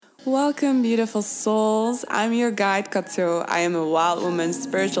Welcome, beautiful souls. I'm your guide, Katsu. I am a wild woman,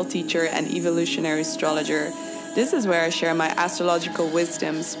 spiritual teacher, and evolutionary astrologer. This is where I share my astrological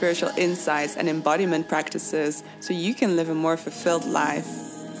wisdom, spiritual insights, and embodiment practices so you can live a more fulfilled life.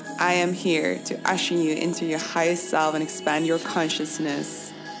 I am here to usher you into your highest self and expand your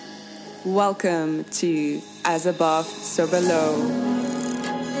consciousness. Welcome to As Above, So Below.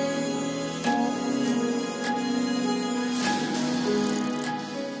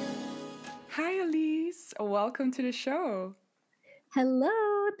 Hi, Alyse. Welcome to the show.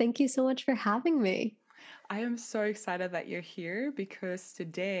 Hello, thank you so much for having me. I am so excited that you're here because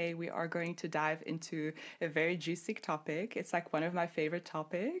today we are going to dive into a very juicy topic. It's like one of my favorite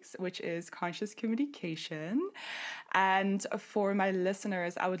topics, which is conscious communication. And for my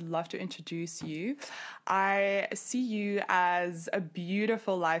listeners, I would love to introduce you. I see you as a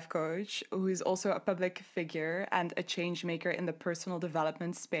beautiful life coach who is also a public figure and a change maker in the personal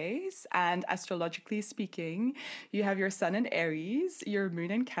development space. And astrologically speaking, you have your sun in Aries, your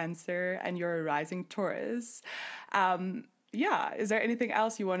moon in Cancer, and your rising Taurus. Yeah, is there anything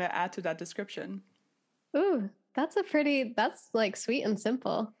else you want to add to that description? Ooh, that's like sweet and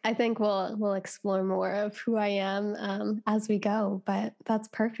simple. I think we'll explore more of who I am as we go, but that's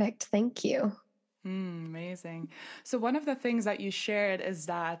perfect. Thank you. Amazing. So one of the things that you shared is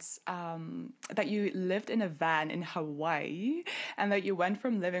that that you lived in a van in Hawaii, and that you went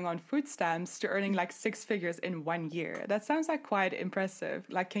from living on food stamps to earning like six figures in 1 year. That sounds like quite impressive.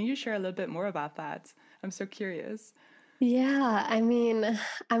 Like, can you share a little bit more about that? I'm so curious. Yeah, I mean,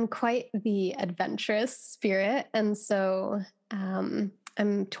 I'm quite the adventurous spirit, and so I'm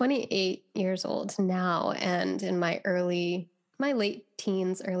 28 years old now, and in my late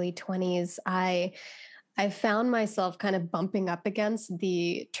teens, early 20s, I found myself kind of bumping up against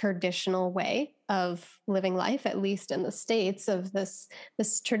the traditional way of living life, at least in the States, of this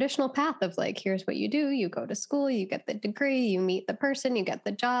traditional path of like, here's what you do: you go to school, you get the degree, you meet the person, you get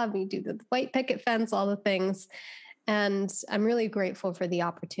the job, you do the white picket fence, all the things. And I'm really grateful for the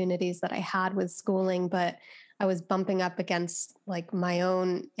opportunities that I had with schooling, but I was bumping up against like my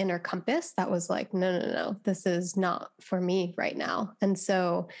own inner compass that was like, no, no, no, this is not for me right now. And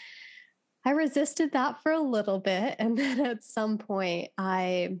so I resisted that for a little bit. And then at some point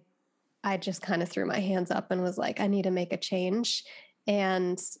I just kind of threw my hands up and was like, I need to make a change.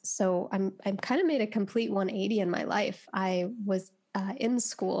 And so I'm kind of made a complete 180 in my life. I was in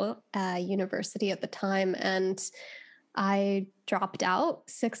school, university at the time, and I dropped out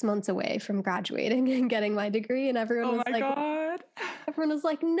 6 months away from graduating and getting my degree. And Oh my God. everyone was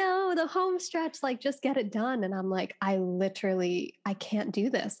like, no, the home stretch, like just get it done. And I'm like, I can't do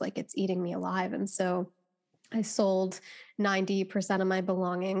this. Like it's eating me alive. And so I sold 90% of my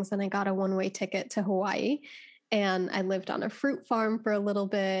belongings and I got a one-way ticket to Hawaii. And I lived on a fruit farm for a little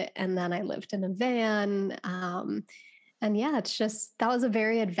bit. And then I lived in a van. And yeah, it's just that was a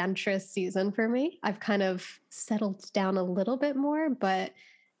very adventurous season for me. I've kind of settled down a little bit more, but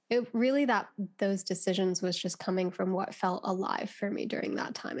it really that those decisions was just coming from what felt alive for me during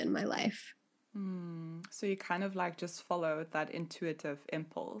that time in my life. So you kind of like just followed that intuitive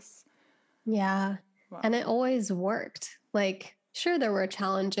impulse. Yeah. And it Wow. always worked. Like, sure, there were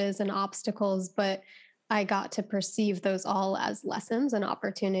challenges and obstacles, but I got to perceive those all as lessons and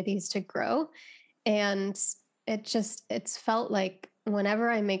opportunities to grow. And it's felt like whenever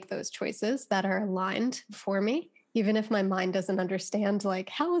I make those choices that are aligned for me, even if my mind doesn't understand, like,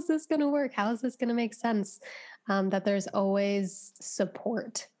 how is this going to work? How is this going to make sense? That there's always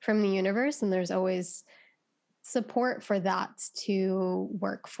support from the universe and there's always support for that to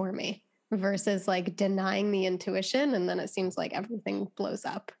work for me versus like denying the intuition. And then it seems like everything blows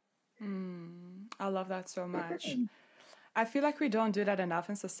up. I love that so much. I feel like we don't do that enough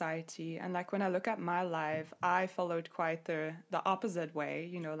in society. And like when I look at my life, I followed quite the opposite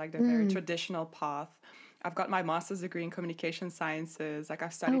way, like the very Mm. traditional path. I've got my master's degree in communication sciences. Like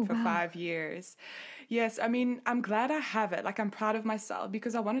I've Oh, studied for wow. 5 years. Yes, I mean, I'm glad I have it. Like I'm proud of myself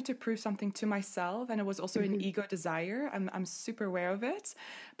because I wanted to prove something to myself, and it was also an Mhm. ego desire. I'm super aware of it.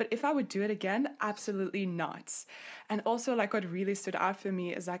 But if I would do it again, absolutely not. And also like what really stood out for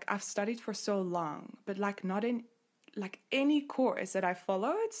me is like I've studied for so long, but like not in like any course that I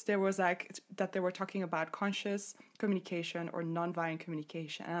followed, there was like that they were talking about conscious communication or nonviolent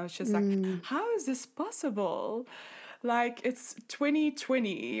communication. And I was just like, Mm. how is this possible? Like it's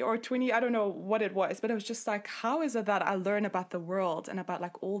 2020 or 20, I don't know what it was, but it was just like, how is it that I learn about the world and about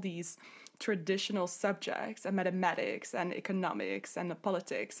like all these traditional subjects and mathematics and economics and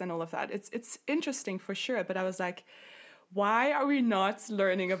politics and all of that? It's interesting for sure, but I was like, why are we not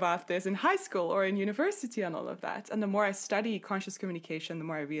learning about this in high school or in university and all of that? And the more I study conscious communication, the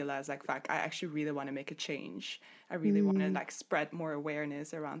more I realize, like, fuck, I actually really want to make a change. I really want to Mm. like spread more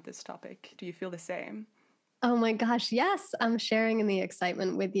awareness around this topic. Do you feel the same? Oh my gosh, yes. I'm sharing in the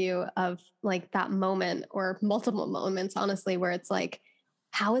excitement with you of like that moment or multiple moments, honestly, where it's like,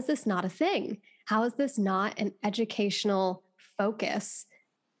 how is this not a thing? How is this not an educational focus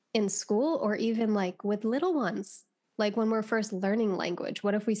in school or even like with little ones? Like when we're first learning language,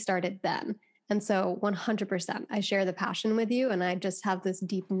 what if we started then? And so 100%, I share the passion with you. And I just have this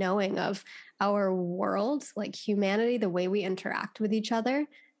deep knowing of our world, like humanity, the way we interact with each other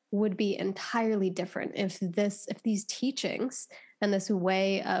would be entirely different if these teachings and this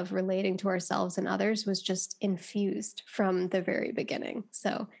way of relating to ourselves and others was just infused from the very beginning.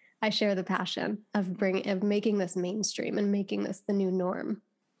 So I share the passion of bringing of making this mainstream and making this the new norm.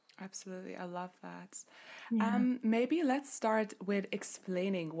 Absolutely. I love that. Yeah. Maybe let's start with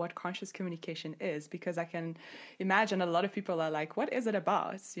explaining what conscious communication is, because I can imagine a lot of people are like, what is it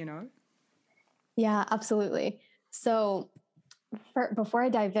about? You know? Yeah, absolutely. So, before I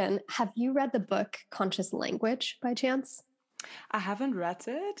dive in, have you read the book Conscious Language by chance? I haven't read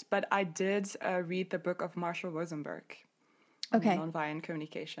it, but I did read the book of Marshall Rosenberg on Okay. nonviolent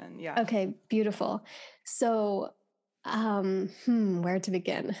communication. Yeah. Okay, beautiful. So, where to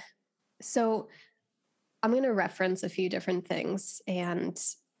begin? So, I'm going to reference a few different things. And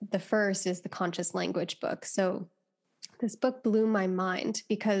the first is the Conscious Language book. So, this book blew my mind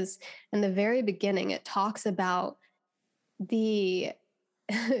because in the very beginning, it talks about the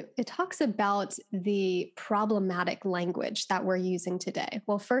it talks about the problematic language that we're using today.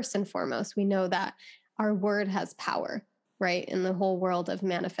 Well, first and foremost, we know that our word has power, right? In the whole world of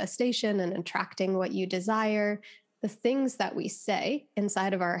manifestation and attracting what you desire, the things that we say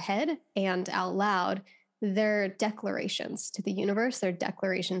inside of our head and out loud, they're declarations to the universe, they're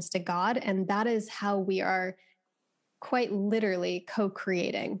declarations to God. And that is how we are quite literally co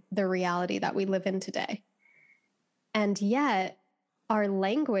creating the reality that we live in today. And yet, our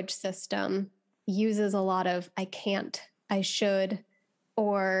language system uses a lot of I can't, I should,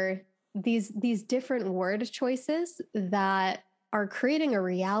 or these different word choices that are creating a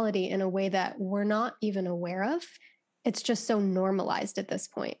reality in a way that we're not even aware of. It's just so normalized at this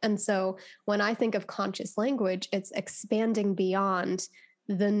point. And so when I think of conscious language, it's expanding beyond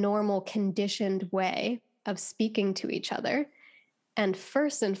the normal conditioned way of speaking to each other and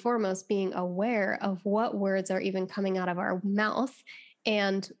first and foremost being aware of what words are even coming out of our mouth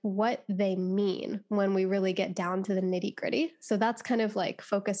and what they mean when we really get down to the nitty gritty. So that's kind of like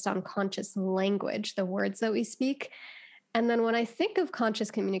focused on conscious language, the words that we speak. And then when I think of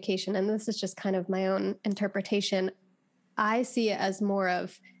conscious communication, and this is just kind of my own interpretation, I see it as more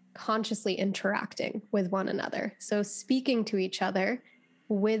of consciously interacting with one another. So speaking to each other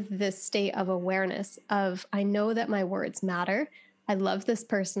with this state of awareness of, I know that my words matter. I love this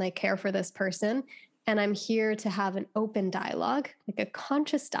person. I care for this person. And I'm here to have an open dialogue, like a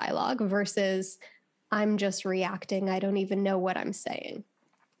conscious dialogue versus I'm just reacting. I don't even know what I'm saying.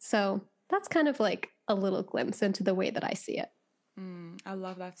 So that's kind of like a little glimpse into the way that I see it. I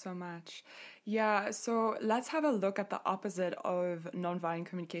love that so much. Yeah, so let's have a look at the opposite of nonviolent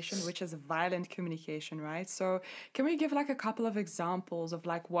communication, which is violent communication, right? So, can we give like a couple of examples of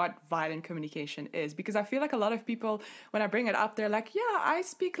like what violent communication is? Because I feel like a lot of people, when I bring it up, they're like, "Yeah, I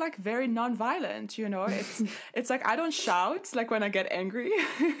speak like very nonviolent." You know, it's like I don't shout like when I get angry.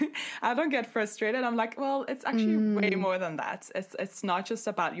 I don't get frustrated. I'm like, well, it's actually way Mm, more than that. It's not just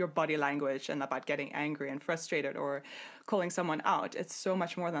about your body language and about getting angry and frustrated or calling someone out. It's so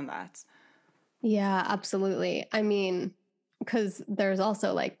much more than that. yeah, absolutely. I mean, because there's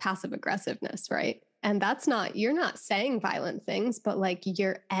also like passive aggressiveness, right? And that's not, you're not saying violent things, but like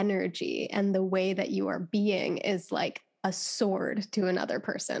your energy and the way that you are being is like a sword to another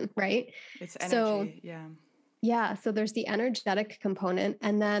person, right? It's So, energy. Yeah. yeah, so there's the energetic component.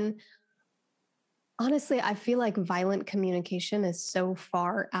 And then honestly, I feel like violent communication is so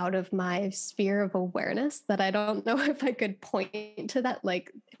far out of my sphere of awareness that I don't know if I could point to that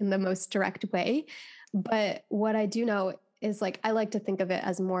like in the most direct way. But what I do know is like I like to think of it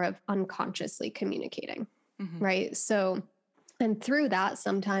as more of unconsciously communicating, Hmm. right? So and through that,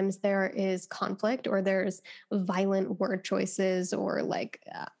 sometimes there is conflict or there's violent word choices or like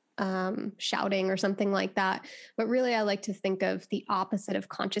shouting or something like that. But really, I like to think of the opposite of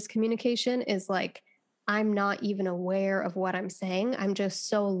conscious communication is like, I'm not even aware of what I'm saying. I'm just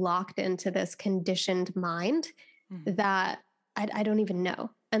so locked into this conditioned mind Hmm. that I don't even know.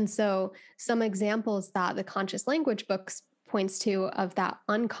 And so, some examples that the conscious language books points to of that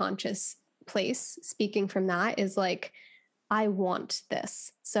unconscious place, speaking from that, is like I want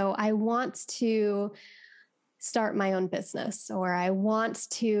this. So I want to start my own business, or I want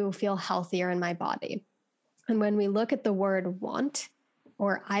to feel healthier in my body. And when we look at the word want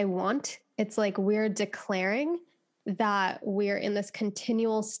or I want, it's like we're declaring that we're in this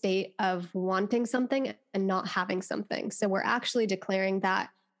continual state of wanting something and not having something. So we're actually declaring that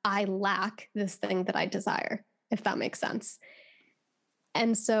I lack this thing that I desire, if that makes sense.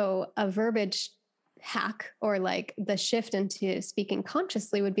 And so a verbiage hack, or like the shift into speaking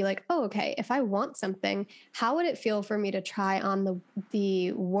consciously, would be like, oh, okay, if I want something, how would it feel for me to try on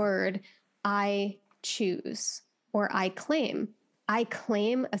the word I choose or I claim? I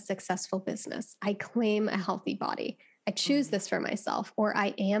claim a successful business. I claim a healthy body. I choose Mm-hmm. this for myself, or I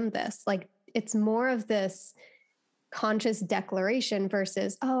am this. Like, it's more of this conscious declaration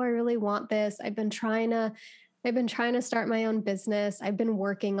versus, oh, I really want this. I've been trying to start my own business. I've been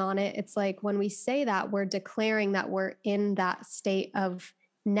working on it. It's like when we say that, we're declaring that we're in that state of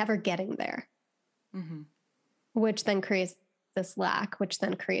never getting there, Mm-hmm. which then creates this lack, which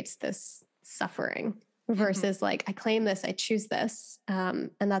then creates this suffering Mm-hmm. versus like, I claim this, I choose this. And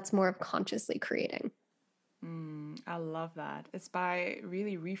that's more of consciously creating. I love that. It's by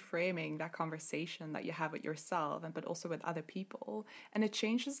really reframing that conversation that you have with yourself and but also with other people. And it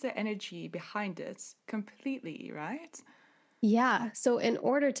changes the energy behind it completely, right? Yeah. So in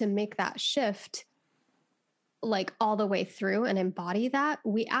order to make that shift, like all the way through and embody that,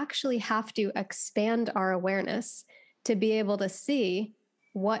 we actually have to expand our awareness to be able to see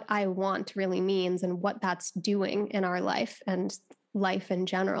what I want really means and what that's doing in our life and life in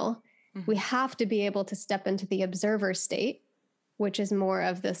general. We Mm-hmm. have to be able to step into the observer state, which is more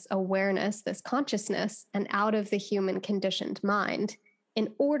of this awareness, this consciousness, and out of the human conditioned mind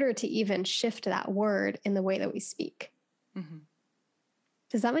in order to even shift that word in the way that we speak. Mm-hmm.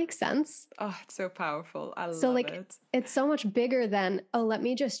 Does that make sense? Oh, it's so powerful. I So love like it. it's so much bigger than, oh, let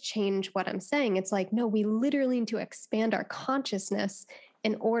me just change what I'm saying. It's like, no, we literally need to expand our consciousness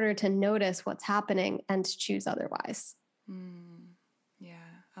in order to notice what's happening and to choose otherwise. Yeah,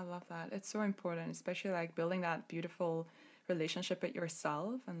 I love that. It's so important, especially like building that beautiful relationship with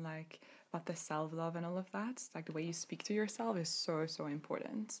yourself and like about the self love and all of that. It's like the way you speak to yourself is so, so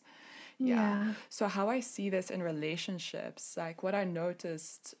important. Yeah. Yeah. So, how I see this in relationships, like what I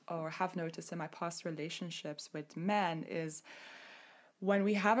noticed or have noticed in my past relationships with men is when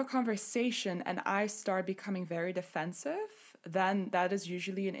we have a conversation and I start becoming very defensive, then that is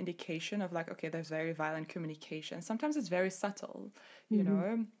usually an indication of like, okay, there's very violent communication. Sometimes it's very subtle, you Mm-hmm.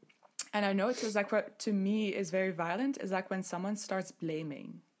 know? And I notice like what to me is very violent is like when someone starts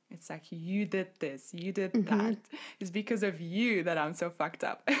blaming. It's like, you did this, you did Mm-hmm. that. It's because of you that I'm so fucked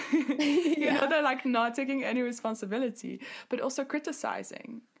up. Yeah. They're like not taking any responsibility, but also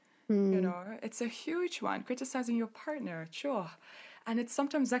criticizing. Mm. It's a huge one. Criticizing your partner, sure. And it's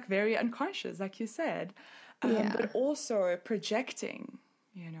sometimes like very unconscious, like you said, but Yeah. also projecting,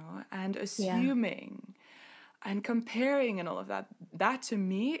 and Yeah. assuming and comparing and all of that. That to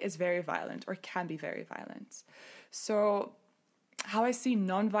me is very violent or can be very violent. So, how I see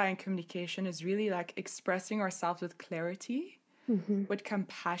nonviolent communication is really like expressing ourselves with clarity, Mm-hmm. with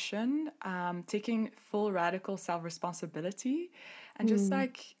compassion, taking full radical self responsibility, and just Mm.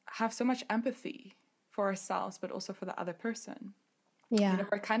 like have so much empathy for ourselves, but also for the other person. Yeah.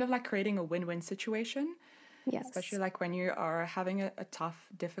 We're kind of like creating a win win situation, especially Yes. like when you are having a tough,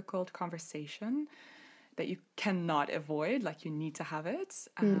 difficult conversation that you cannot avoid, like you need to have it.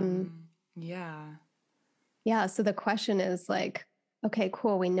 Mm. Yeah. Yeah. So the question is like, okay,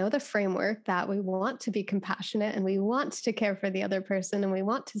 cool. We know the framework that we want to be compassionate and we want to care for the other person and we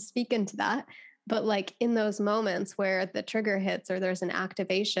want to speak into that. But like in those moments where the trigger hits or there's an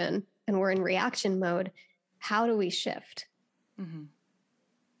activation and we're in reaction mode, how do we shift? Mm-hmm.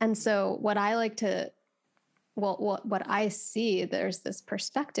 And so what I like to, well, what I see, there's this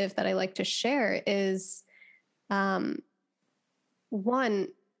perspective that I like to share is um, one,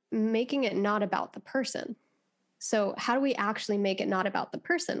 making it not about the person. So, how do we actually make it not about the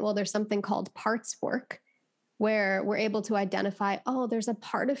person? Well, there's something called parts work where we're able to identify, oh, there's a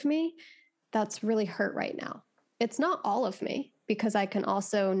part of me that's really hurt right now. It's not all of me because I can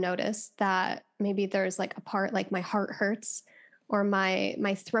also notice that maybe there's like a part like my heart hurts or my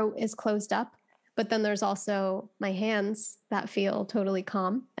throat is closed up, but then there's also my hands that feel totally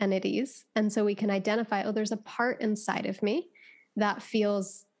calm and at ease. And so we can identify, oh, there's a part inside of me that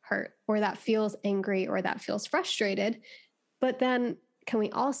feels hurt or that feels angry or that feels frustrated. But then can we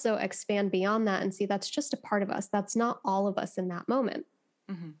also expand beyond that and see that's just a part of us? That's not all of us in that moment.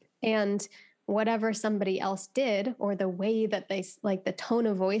 Mm-hmm. And whatever somebody else did, or the way that they, like the tone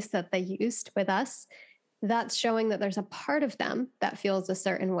of voice that they used with us, that's showing that there's a part of them that feels a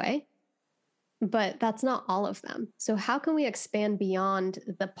certain way, but that's not all of them. So, how can we expand beyond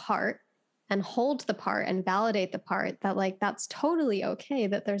the part and hold the part and validate the part that, like, that's totally okay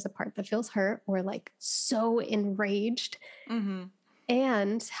that there's a part that feels hurt or like so enraged? Mm-hmm.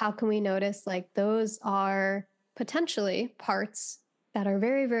 And how can we notice like those are potentially parts that are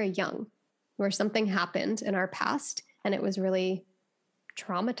very, very young, where something happened in our past and it was really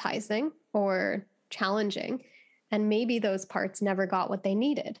traumatizing or challenging. And maybe those parts never got what they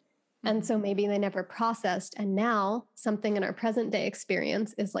needed. And Mm-hmm. so maybe they never processed. And now something in our present day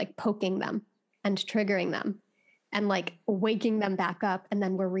experience is like poking them and triggering them and like waking them back up. And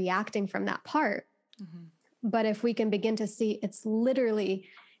then we're reacting from that part. Mm-hmm. But if we can begin to see it's literally,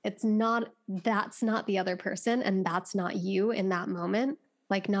 it's not, that's not the other person and that's not you in that moment,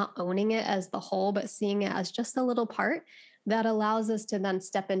 like not owning it as the whole, but seeing it as just a little part, that allows us to then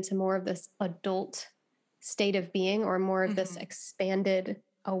step into more of this adult state of being or more of this Mm-hmm. expanded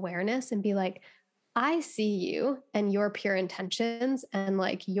awareness and be like, I see you and your pure intentions and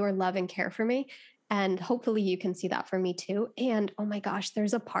like your love and care for me. And hopefully you can see that for me too. And oh my gosh,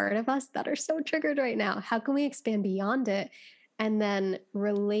 there's a part of us that are so triggered right now. How can we expand beyond it and then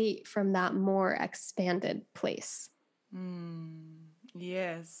relate from that more expanded place? Mm.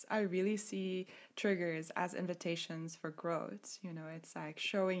 Yes, I really see triggers as invitations for growth. You know, it's like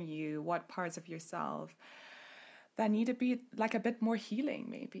showing you what parts of yourself that need to be like a bit more healing,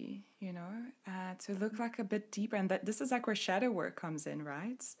 maybe, you know, to look like a bit deeper. And that this is like where shadow work comes in,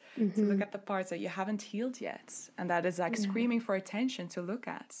 right? To look Mm-hmm. at the parts that you haven't healed yet. And that is like Yeah. screaming for attention to look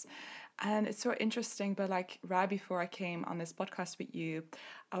at. And it's so interesting. But like right before I came on this podcast with you,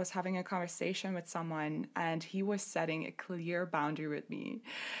 I was having a conversation with someone and he was setting a clear boundary with me.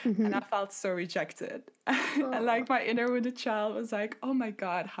 And I Mm-hmm. felt so rejected. And Oh, like my inner wounded child was like, oh my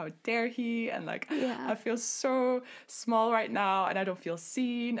God, how dare he? And like, yeah. I feel so small right now and I don't feel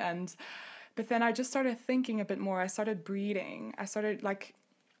seen. And, but then I just started thinking a bit more. I started breathing. I started like,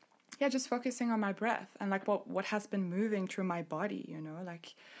 yeah, just focusing on my breath and like what has been moving through my body, you know,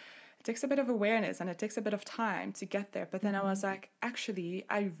 like it takes a bit of awareness and it takes a bit of time to get there. But then I was like, actually,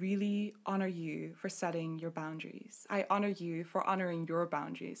 I really honor you for setting your boundaries. I honor you for honoring your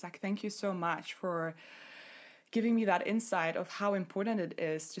boundaries. Like, thank you so much for giving me that insight of how important it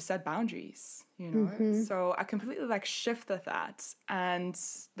is to set boundaries, you know? Mm-hmm. So I completely like shifted that. And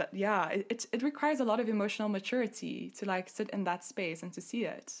that, yeah, it requires a lot of emotional maturity to like sit in that space and to see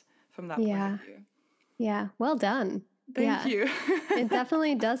it from that point of Yeah. view. Yeah. Well done. Thank Yeah. you. It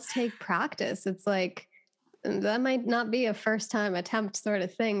definitely does take practice. It's like, that might not be a first time attempt sort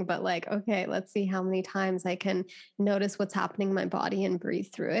of thing, but like, okay, let's see how many times I can notice what's happening in my body and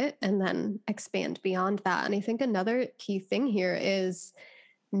breathe through it and then expand beyond that. And I think another key thing here is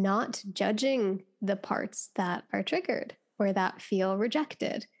not judging the parts that are triggered or that feel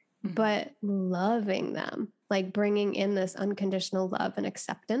rejected, Mm-hmm. but loving them, like bringing in this unconditional love and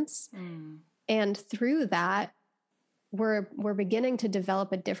acceptance. Mm. And through that, we're beginning to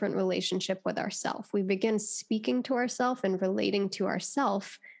develop a different relationship with ourself. We begin speaking to ourself and relating to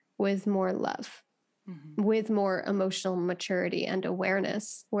ourself with more love, Mm-hmm. with more emotional maturity and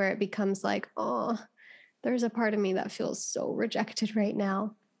awareness, where it becomes like, oh, there's a part of me that feels so rejected right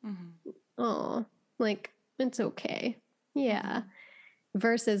now. Mm-hmm. Oh, like it's okay. Yeah. Mm-hmm.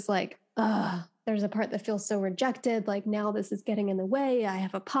 Versus like, there's a part that feels so rejected. Like now this is getting in the way. I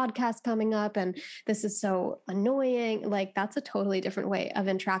have a podcast coming up and this is so annoying. Like that's a totally different way of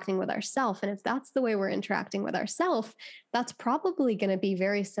interacting with ourselves. And if that's the way we're interacting with ourselves, that's probably going to be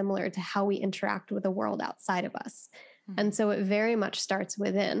very similar to how we interact with the world outside of us. And Mm-hmm. so it very much starts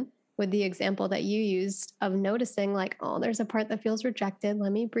within, with the example that you used of noticing like, oh, there's a part that feels rejected.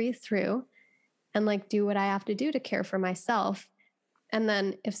 Let me breathe through and like do what I have to do to care for myself. And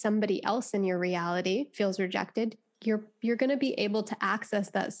then if somebody else in your reality feels rejected, you're going to be able to access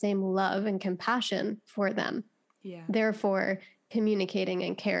that same love and compassion for them. Yeah. Therefore, communicating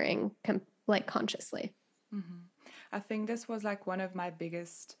and caring like consciously. Mm-hmm. I think this was like one of my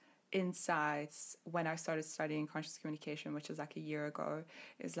biggest insights when I started studying conscious communication, which is like a year ago,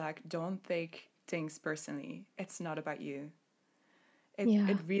 is like, don't take things personally. It's not about you. It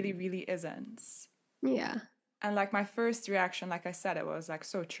Yeah. really, really isn't. Yeah. And like my first reaction, like I said, it was like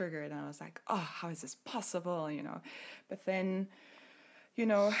so triggered. And I was like, oh, how is this possible? You know, but then, you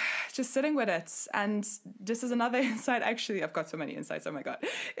know, just sitting with it. And this is another insight. Actually, I've got so many insights. Oh my God.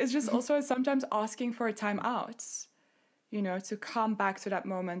 It's just also sometimes asking for a time out, you know, to come back to that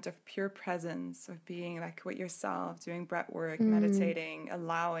moment of pure presence, of being like with yourself, doing breath work, Mm, meditating,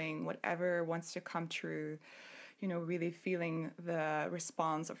 allowing whatever wants to come true, you know, really feeling the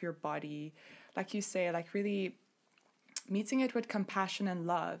response of your body. like you say, like really meeting it with compassion and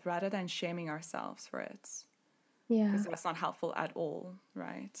love rather than shaming ourselves for it, Yeah. because that's not helpful at all,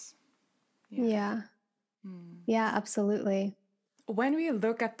 right? Yeah. Yeah. Yeah, absolutely. When we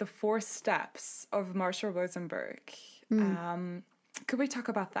look at the 4 steps of Marshall Rosenberg, Mm. um, could we talk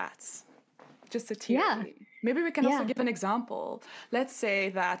about that? Just a Yeah. theory. Maybe we can also Yeah. give an example. Let's say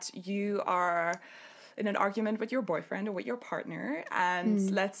that you are in an argument with your boyfriend or with your partner, and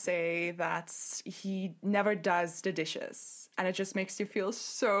Mm. let's say that he never does the dishes, and it just makes you feel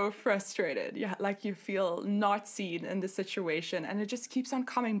so frustrated. Yeah, like you feel not seen in the situation, and it just keeps on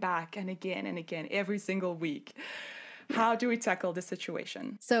coming back and again every single week. How do we tackle the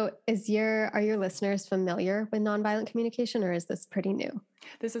situation? So are your listeners familiar with nonviolent communication, or is this pretty new?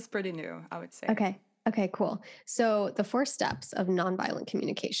 This is pretty new, I would say. Okay. Okay, cool. So the 4 steps of nonviolent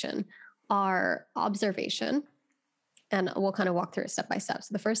communication are observation, and we'll kind of walk through it step by step.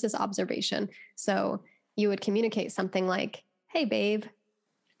 So the first is observation. So you would communicate something like, "Hey babe,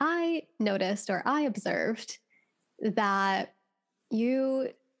 I noticed or I observed that you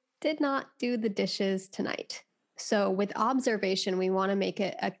did not do the dishes tonight." So with observation, we want to make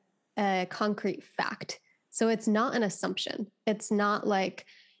it a concrete fact. So it's not an assumption. It's not like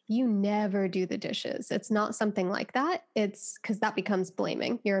you never do the dishes. It's not something like that. It's because that becomes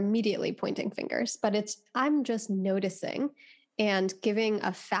blaming. You're immediately pointing fingers, but I'm just noticing and giving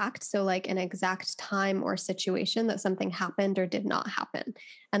a fact. So, like an exact time or situation that something happened or did not happen.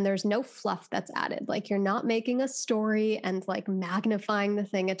 And there's no fluff that's added. Like you're not making a story and like magnifying the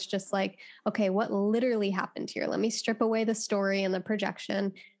thing. It's just like, okay, what literally happened here? Let me strip away the story and the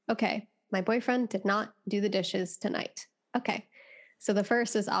projection. Okay, my boyfriend did not do the dishes tonight. Okay. So the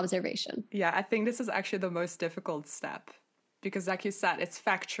first is observation. Yeah, I think this is actually the most difficult step because, like you said, it's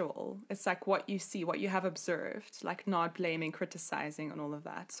factual. It's like what you see, what you have observed, like not blaming, criticizing, and all of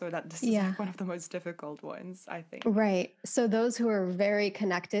that. So that this is Yeah. like one of the most difficult ones, I think. Right. So those who are very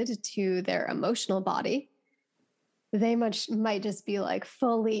connected to their emotional body, they might just be like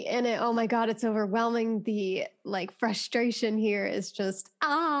fully in it. Oh my God, it's overwhelming. The like frustration here is just,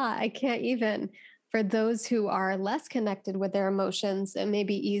 I can't even. For those who are less connected with their emotions, it may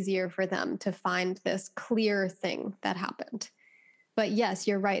be easier for them to find this clear thing that happened. But yes,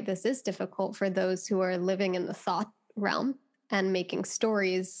 you're right. This is difficult for those who are living in the thought realm and making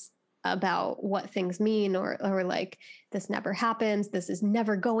stories about what things mean, or like this never happens, this is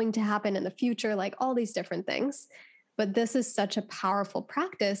never going to happen in the future, like all these different things. But this is such a powerful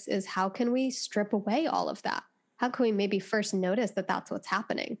practice, is how can we strip away all of that? How can we maybe first notice that that's what's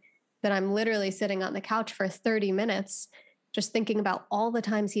happening? That I'm literally sitting on the couch for 30 minutes just thinking about all the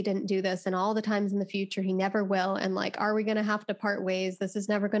times he didn't do this and all the times in the future he never will. And like, are we going to have to part ways? This is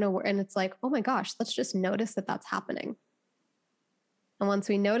never going to work. And it's like, oh my gosh, let's just notice that that's happening. And once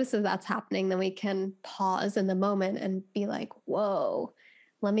we notice that that's happening, then we can pause in the moment and be like, whoa,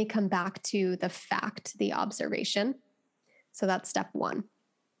 let me come back to the fact, the observation. So that's step one.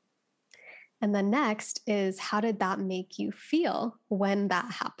 And then next is, how did that make you feel when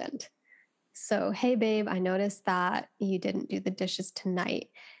that happened? So, hey, babe, I noticed that you didn't do the dishes tonight.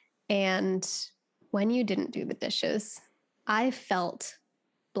 And when you didn't do the dishes, I felt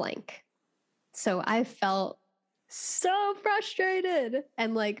blank. So I felt so frustrated,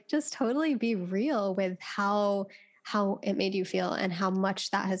 and like just totally be real with how it made you feel and how much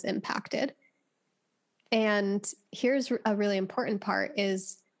that has impacted. And here's a really important part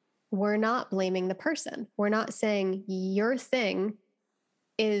is, we're not blaming the person. We're not saying your thing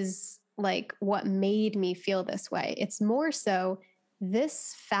is like what made me feel this way. It's more so,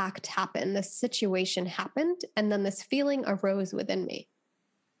 this fact happened, this situation happened, and then this feeling arose within me.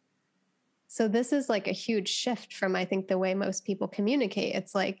 So this is like a huge shift from, I think, the way most people communicate.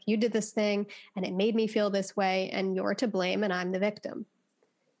 It's like, you did this thing and it made me feel this way, and you're to blame and I'm the victim.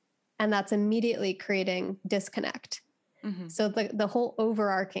 And that's immediately creating disconnect. Mm-hmm. So the whole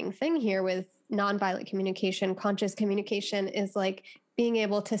overarching thing here with nonviolent communication, conscious communication, is like being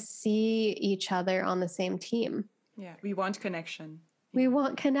able to see each other on the same team. Yeah, we want connection. We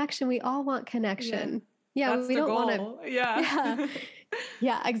want connection. We all want connection. Yeah, that's we the don't want goal. to. Yeah.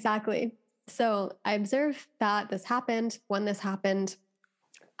 Yeah, exactly. So I observed that this happened. When this happened,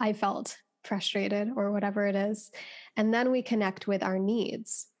 I felt frustrated or whatever it is. And then we connect with our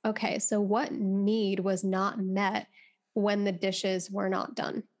needs. Okay, so what need was not met when the dishes were not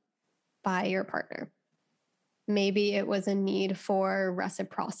done by your partner? Maybe it was a need for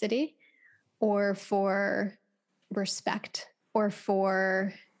reciprocity, or for respect, or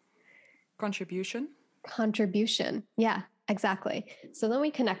for contribution. Yeah, Exactly. So then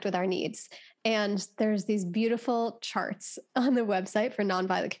we connect with our needs. And there's these beautiful charts on the website for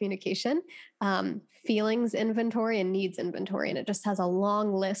nonviolent communication, feelings inventory and needs inventory. And it just has a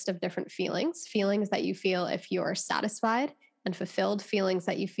long list of different feelings that you feel if you're satisfied and fulfilled, feelings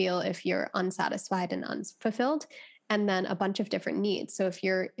that you feel if you're unsatisfied and unfulfilled, and then a bunch of different needs. So if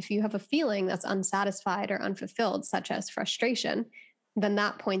you have a feeling that's unsatisfied or unfulfilled, such as frustration, then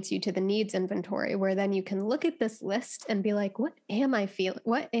that points you to the needs inventory, where then you can look at this list and be like, what am I feeling?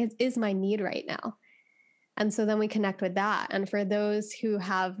 What is my need right now? And so then we connect with that. And for those who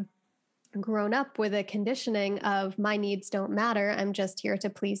have grown up with a conditioning of my needs don't matter, I'm just here to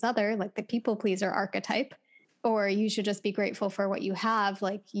please other, like the people pleaser archetype, or you should just be grateful for what you have,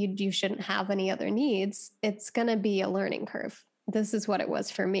 like you shouldn't have any other needs, it's going to be a learning curve. This is what it was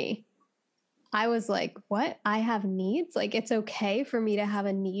for me. I was like, what? I have needs? Like, it's okay for me to have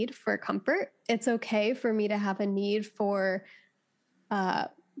a need for comfort. It's okay for me to have a need for uh,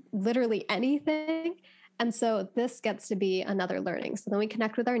 literally anything. And so this gets to be another learning. So then we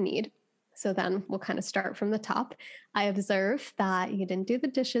connect with our need. So then we'll kind of start from the top. I observe that you didn't do the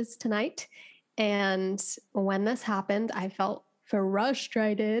dishes tonight. And when this happened, I felt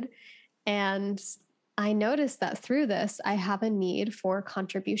frustrated. And I noticed that through this, I have a need for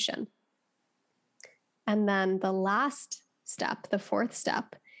contribution. And then the last step, the fourth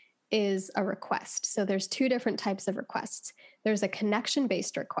step, is a request. So there's two different types of requests. There's a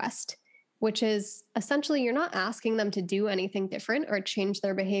connection-based request, which is essentially you're not asking them to do anything different or change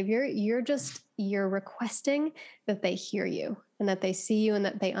their behavior. You're requesting that they hear you and that they see you and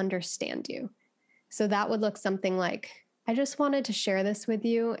that they understand you. So that would look something like, I just wanted to share this with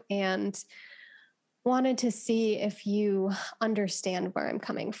you and wanted to see if you understand where I'm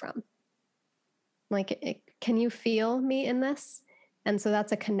coming from. Like, can you feel me in this? And so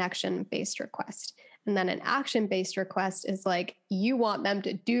that's a connection-based request. And then an action-based request is like, you want them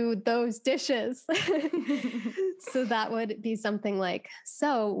to do those dishes. So that would be something like,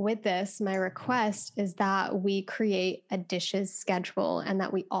 so with this, my request is that we create a dishes schedule and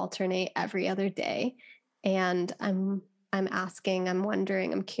that we alternate every other day. And I'm asking, I'm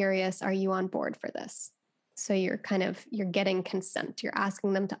wondering, I'm curious, are you on board for this? So you're getting consent. You're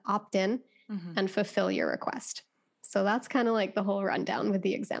asking them to opt in and fulfill your request. So that's kind of like the whole rundown with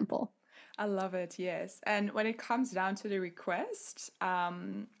the example. I love it, yes. And when it comes down to the request,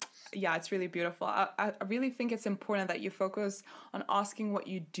 yeah, it's really beautiful. I really think it's important that you focus on asking what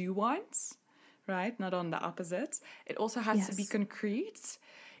you do want, right? Not on the opposite. It also has to be concrete.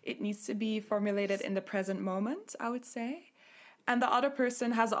 It needs to be formulated in the present moment, I would say. And the other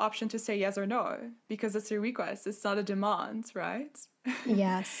person has the option to say yes or no, because it's a request. It's not a demand, right?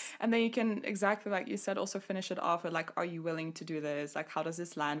 Yes. And then you can, exactly like you said, also finish it off with like, are you willing to do this? Like, how does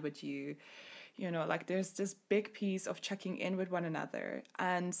this land with you? You know, like there's this big piece of checking in with one another.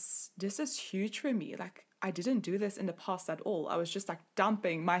 And this is huge for me. Like, I didn't do this in the past at all. I was just like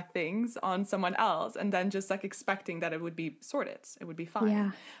dumping my things on someone else and then just like expecting that it would be sorted. It would be fine.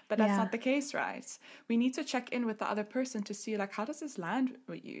 Yeah. But that's not the case, right? We need to check in with the other person to see like, how does this land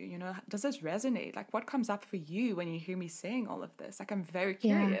with you? You know, does this resonate? Like, what comes up for you when you hear me saying all of this? Like, I'm very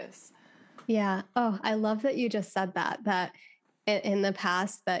curious. Yeah. Oh, I love that you just said that in the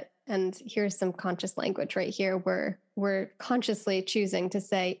past and here's some conscious language right here where we're consciously choosing to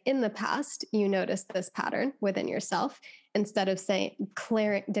say, in the past, you noticed this pattern within yourself, instead of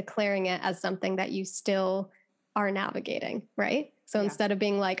declaring it as something that you still are navigating, right? So instead of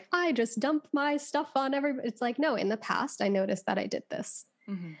being like, I just dump my stuff on everybody, it's like, no, in the past, I noticed that I did this.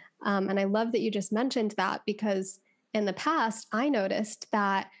 And I love that you just mentioned that, because in the past, I noticed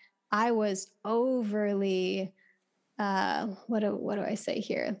that I was overly, what do I say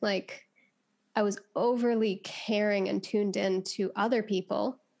here? Like, I was overly caring and tuned in to other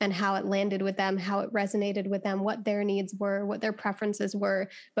people and how it landed with them, how it resonated with them, what their needs were, what their preferences were,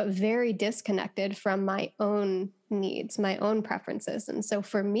 but very disconnected from my own needs, my own preferences. And so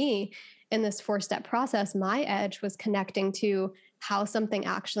for me, in this 4-step process, my edge was connecting to how something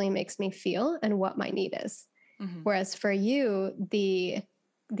actually makes me feel and what my need is. Whereas for you, the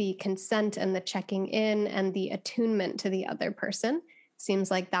consent and the checking in and the attunement to the other person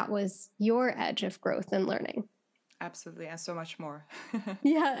seems like that was your edge of growth and learning. Absolutely. And so much more.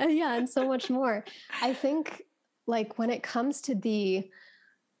 Yeah. And so much more. I think like when it comes to the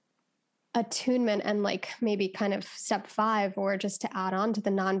attunement and like maybe kind of step 5, or just to add on to the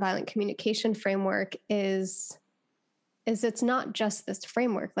nonviolent communication framework, is it's not just this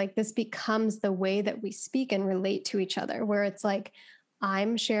framework. Like, this becomes the way that we speak and relate to each other, where it's like,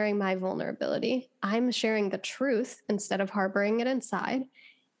 I'm sharing my vulnerability. I'm sharing the truth instead of harboring it inside.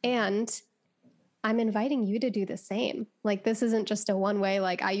 And I'm inviting you to do the same. Like, this isn't just a one way,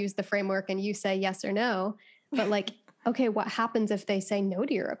 like, I use the framework and you say yes or no, but like, okay, what happens if they say no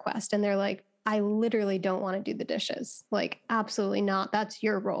to your request and they're like, I literally don't want to do the dishes? Like, absolutely not. That's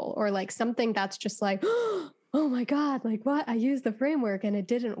your role. Or like something that's just like, oh my God, like what? I used the framework and it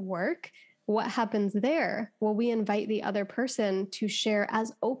didn't work. What happens there? Well, we invite the other person to share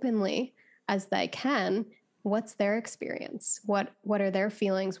as openly as they can. What's their experience? What are their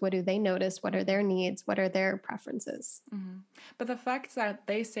feelings? What do they notice? What are their needs? What are their preferences? But the fact that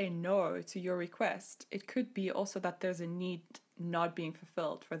they say no to your request, it could be also that there's a need not being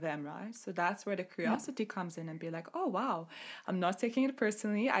fulfilled for them, right? So that's where the Yeah. curiosity comes in and be like, oh, wow, I'm not taking it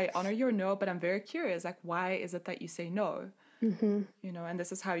personally. I honor your no, but I'm very curious. Like, why is it that you say no? Mm-hmm. You know, and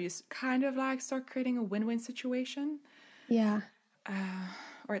this is how you kind of like start creating a win win situation, Yeah.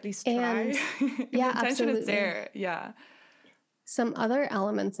 or at least And try. If the yeah, intention is absolutely. there, yeah. Some other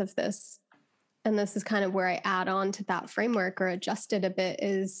elements of this, and this is kind of where I add on to that framework or adjust it a bit,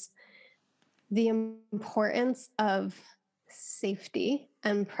 is the importance of safety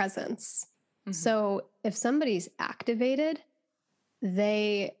and presence. So if somebody's activated,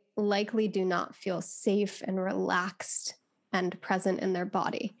 they likely do not feel safe and relaxed and present in their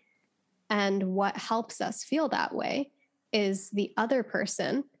body. And what helps us feel that way is the other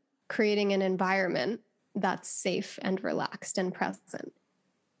person creating an environment that's safe and relaxed and present.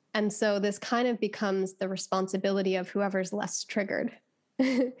 And so this kind of becomes the responsibility of whoever's less triggered.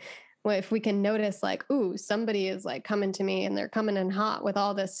 Well, if we can notice, like, ooh, somebody is like coming to me and they're coming in hot with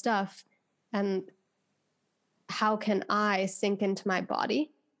all this stuff. And how can I sink into my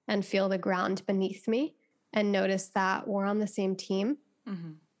body and feel the ground beneath me and notice that we're on the same team?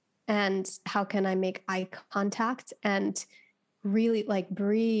 And how can I make eye contact and really like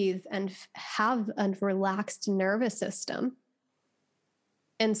breathe and have a relaxed nervous system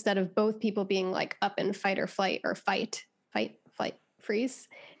instead of both people being like up in fight or flight or fight, flight, freeze?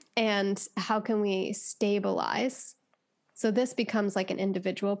 And how can we stabilize? So this becomes like an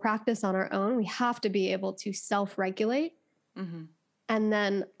individual practice on our own. We have to be able to self-regulate. And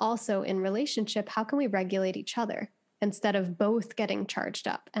then also in relationship, how can we regulate each other instead of both getting charged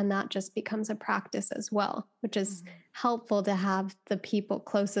up? And that just becomes a practice as well, which is helpful to have the people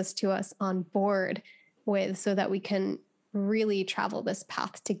closest to us on board with, so that we can really travel this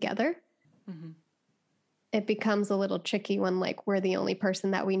path together. It becomes a little tricky when like we're the only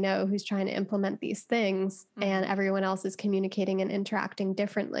person that we know who's trying to implement these things and everyone else is communicating and interacting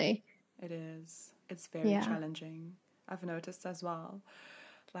differently. It is. It's very Yeah. challenging. I've noticed as well.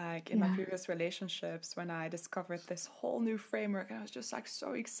 Like in my Yeah. previous relationships, when I discovered this whole new framework, I was just like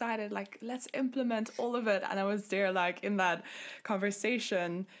so excited, like, let's implement all of it. And I was there, like, in that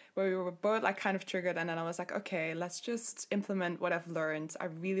conversation where we were both like kind of triggered. And then I was like, okay, let's just implement what I've learned. I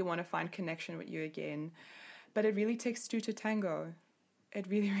really want to find connection with you again. But it really takes two to tango. It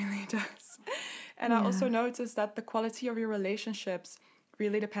really, really does. And I also Yeah. noticed that the quality of your relationships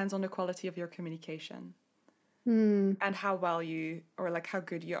really depends on the quality of your communication and how well you, or like how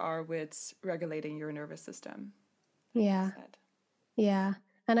good you are with regulating your nervous system. Like you Yeah. said. Yeah.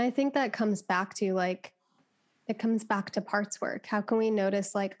 And I think that comes back to like, it comes back to parts work. How can we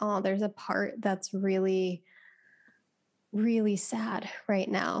notice like, oh, there's a part that's really, really sad right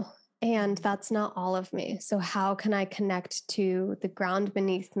now? And that's not all of me. So, how can I connect to the ground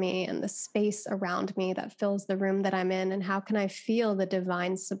beneath me and the space around me that fills the room that I'm in? And how can I feel the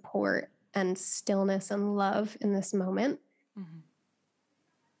divine support and stillness and love in this moment?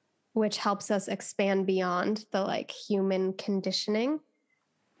 Which helps us expand beyond the like human conditioning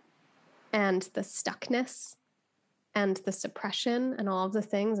and the stuckness and the suppression and all of the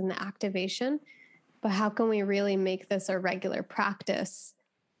things and the activation. But how can we really make this a regular practice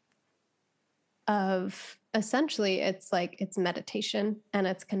of, essentially it's like it's meditation and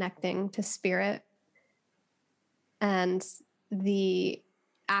it's connecting to spirit and the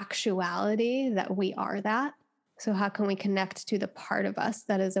actuality that we are that. So how can we connect to the part of us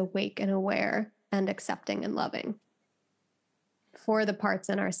that is awake and aware and accepting and loving for the parts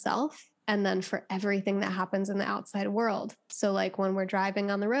in ourself, and then for everything that happens in the outside world? So like when we're driving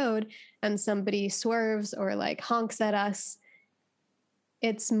on the road and somebody swerves or like honks at us,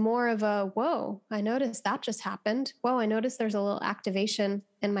 it's more of a, whoa, I noticed that just happened. Whoa, I noticed there's a little activation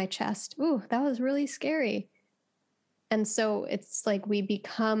in my chest. Ooh, that was really scary. And so it's like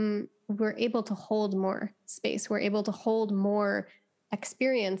we're able to hold more space. We're able to hold more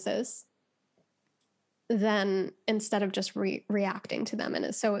experiences than instead of just reacting to them.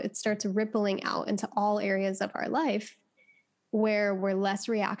 And so it starts rippling out into all areas of our life where we're less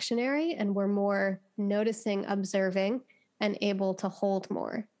reactionary and we're more noticing, observing, and able to hold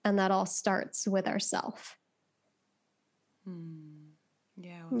more. And that all starts with ourself.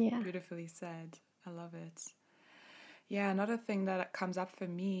 Yeah, Yeah. beautifully said. I love it. Yeah, another thing that comes up for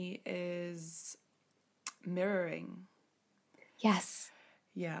me is mirroring. Yes.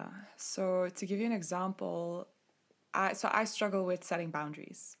 Yeah. So to give you an example, I struggle with setting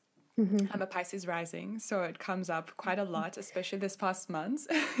boundaries. Mm-hmm. I'm a Pisces rising, so it comes up quite a lot, especially this past month.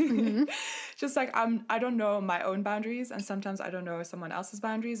 Mm-hmm. Just like I don't know my own boundaries, and sometimes I don't know someone else's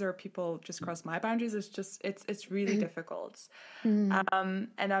boundaries, or people just cross my boundaries. It's really difficult. And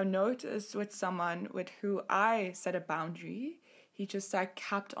I noticed with someone with who I set a boundary, he just like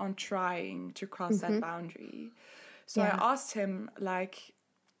kept on trying to cross that Mm-hmm. boundary. So I Yeah. asked him like,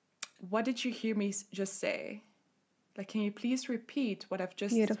 "What did you hear me just say? Like, can you please repeat what I've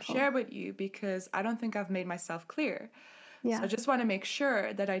just Beautiful. shared with you? Because I don't think I've made myself clear. So I Yeah. just want to make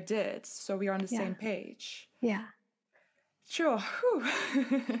sure that I did, so we are on the Yeah. same page." Yeah. Sure.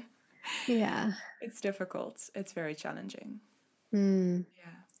 Whew. Yeah. It's difficult. It's very challenging. Mm.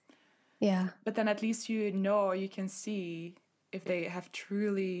 Yeah. Yeah. But then at least you know, you can see if they have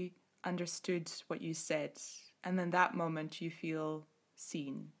truly understood what you said. And then that moment you feel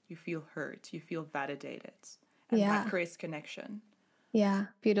seen, you feel heard, you feel validated. And that Yeah. creates connection. Yeah.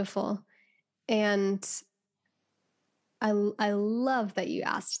 Beautiful. And I love that you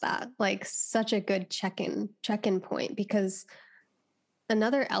asked that. Like such a good check-in point, because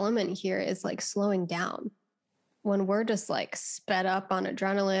another element here is like slowing down. When we're just like sped up on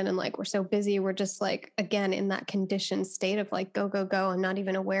adrenaline and like we're so busy, we're just like again in that conditioned state of like go go go and not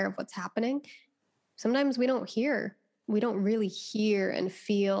even aware of what's happening. Sometimes we don't really hear and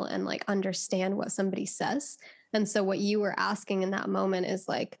feel and like understand what somebody says. And so what you were asking in that moment is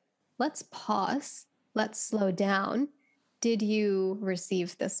like, let's pause, let's slow down. Did you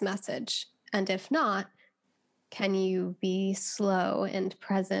receive this message? And if not, can you be slow and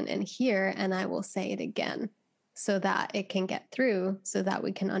present and hear? And I will say it again so that it can get through, so that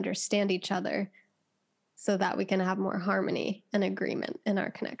we can understand each other, so that we can have more harmony and agreement in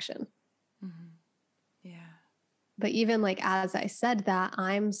our connection. Yeah. But even like as I said that,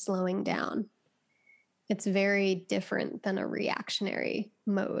 I'm slowing down. It's very different than a reactionary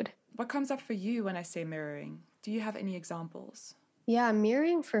mode. What comes up for you when I say mirroring? Do you have any examples? Yeah,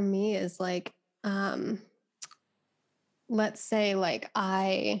 mirroring for me is like, um, let's say like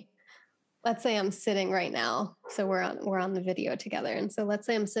let's say I'm sitting right now. So we're on the video together. And so let's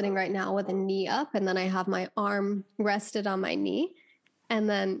say I'm sitting right now with a knee up and then I have my arm rested on my knee. And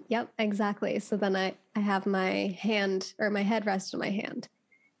then, yep, exactly. So then I have my hand or my head rested on my hand.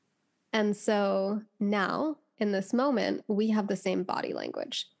 And so now in this moment, we have the same body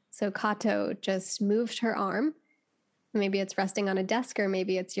language. So Kato just moved her arm. Maybe it's resting on a desk or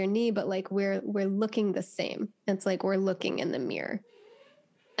maybe it's your knee, but like we're looking the same. It's like we're looking in the mirror.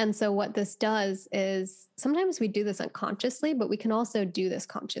 And so what this does is sometimes we do this unconsciously, but we can also do this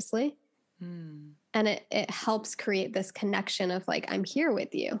consciously. And it helps create this connection of like, I'm here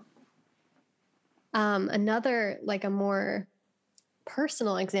with you. Another, like a more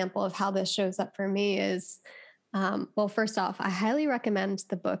personal example of how this shows up for me is, well, first off, I highly recommend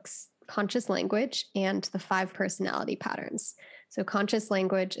the books Conscious Language and The 5 Personality Patterns. So conscious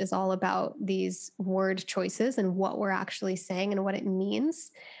language is all about these word choices and what we're actually saying and what it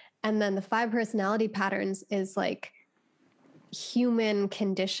means. And then the 5 personality patterns is like human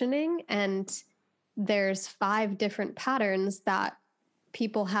conditioning. And there's 5 different patterns that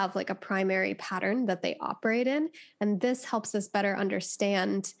people have, like a primary pattern that they operate in. And this helps us better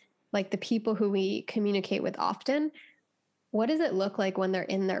understand like the people who we communicate with often. What does it look like when they're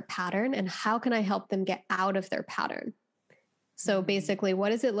in their pattern and how can I help them get out of their pattern? So basically, what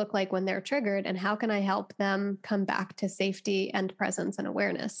does it look like when they're triggered and how can I help them come back to safety and presence and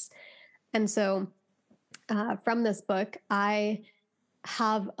awareness? And so from this book, I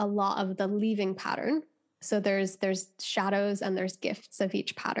have a lot of the leaving pattern. So there's shadows and there's gifts of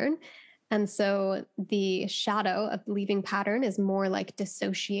each pattern. And so the shadow of the leaving pattern is more like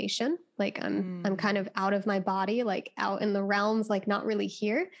dissociation. Like I'm kind of out of my body, like out in the realms, like not really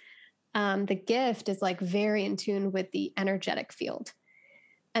here. The gift is like very in tune with the energetic field.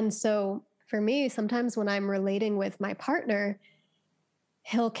 And so for me, sometimes when I'm relating with my partner,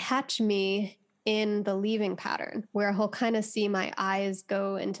 he'll catch me in the leaving pattern where he'll kind of see my eyes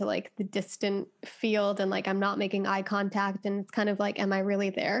go into like the distant field and like I'm not making eye contact and it's kind of like am I really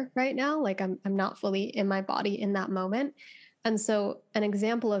there right now, like I'm not fully in my body in that moment. And so an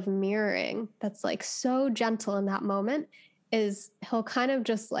example of mirroring that's like so gentle in that moment is he'll kind of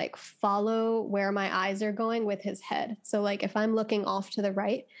just like follow where my eyes are going with his head. So like if I'm looking off to the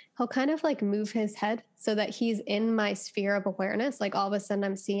right, he'll kind of like move his head so that he's in my sphere of awareness. Like all of a sudden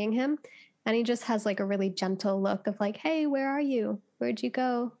I'm seeing him, and he just has like a really gentle look of like, "Hey, where are you? Where'd you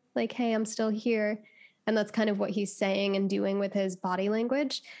go?" Like, "Hey, I'm still here." And that's kind of what he's saying and doing with his body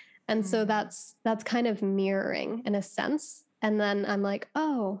language. And so Mm, that's kind of mirroring in a sense. And then I'm like,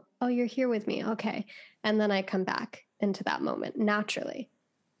 oh, you're here with me. Okay. And then I come back into that moment naturally.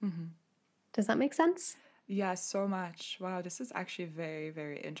 mhm. Does that make sense? Yeah, so much. Wow, this is actually very,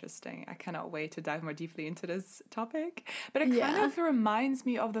 very interesting. I cannot wait to dive more deeply into this topic. But it kind Yeah. of reminds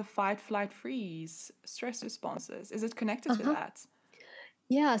me of the fight, flight, freeze stress responses. Is it connected to Uh-huh. that?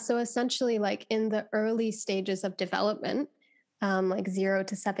 Yeah. So essentially, like in the early stages of development, like 0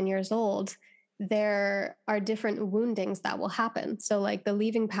 to 7 years old, there are different woundings that will happen. So, like the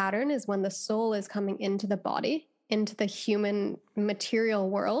leaving pattern is when the soul is coming into the body, into the human material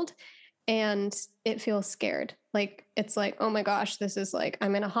world, and it feels scared. Like it's like, oh my gosh, this is like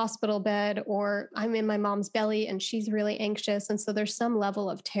I'm in a hospital bed or I'm in my mom's belly and she's really anxious. And so there's some level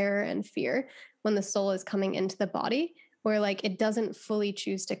of terror and fear when the soul is coming into the body where like it doesn't fully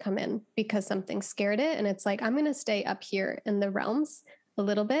choose to come in because something scared it. And it's like, I'm going to stay up here in the realms a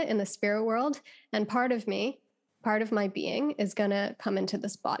little bit in the spirit world. And part of me, part of my being is going to come into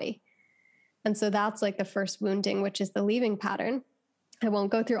this body. And so that's like the first wounding, which is the leaving pattern. I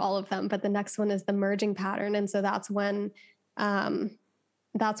won't go through all of them, but the next one is the merging pattern. And so um,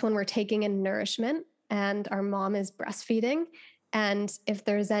 that's when we're taking in nourishment and our mom is breastfeeding. And if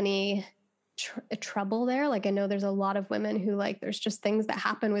there's any trouble there, like I know there's a lot of women who like there's just things that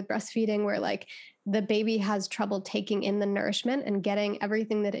happen with breastfeeding where like the baby has trouble taking in the nourishment and getting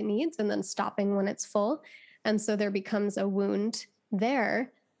everything that it needs and then stopping when it's full. And so there becomes a wound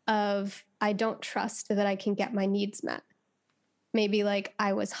there of I don't trust that I can get my needs met. Maybe like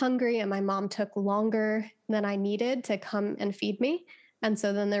I was hungry and my mom took longer than I needed to come and feed me. And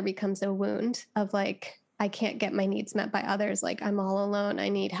so then there becomes a wound of like, I can't get my needs met by others. Like I'm all alone. I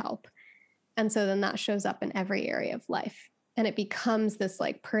need help. And so then that shows up in every area of life. And it becomes this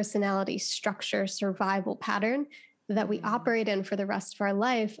like personality structure survival pattern that we Mm, operate in for the rest of our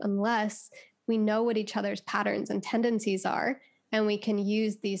life unless we know what each other's patterns and tendencies are. And we can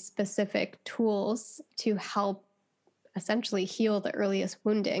use these specific tools to help essentially heal the earliest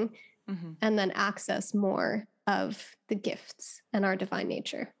wounding mhm. and then access more of the gifts and our divine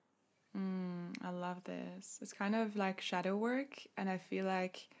nature. I love this. It's kind of like shadow work, and I feel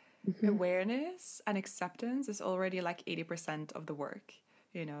like Mm-hmm. awareness and acceptance is already like 80% of the work.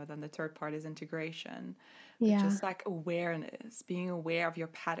 Then the third part is integration. But Yeah. just like awareness, being aware of your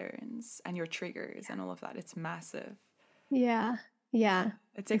patterns and your triggers and all of that, it's massive. Yeah. Yeah. Yeah.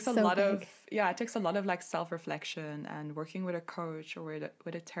 It takes It's a so lot of big. yeah, it takes a lot of like self-reflection and working with a coach or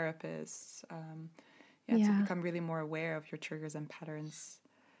with a therapist. Yeah, to Yeah. become really more aware of your triggers and patterns.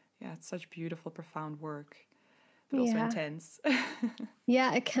 Yeah, it's such beautiful, profound work, but also Yeah. intense.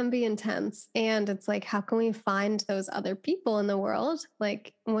 Yeah, it can be intense. And it's like, how can we find those other people in the world?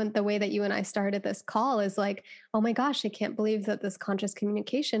 Like, when the way that you and I started this call is like, oh my gosh, I can't believe that this conscious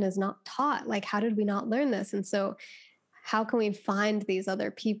communication is not taught. Like, how did we not learn this? And so, how can we find these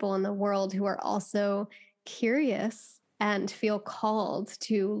other people in the world who are also curious and feel called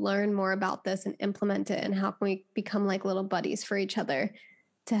to learn more about this and implement it? And how can we become like little buddies for each other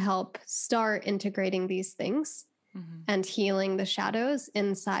to help start integrating these things Hmm. and healing the shadows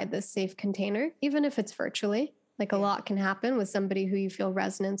inside this safe container, even if it's virtually? Like a Yeah. lot can happen with somebody who you feel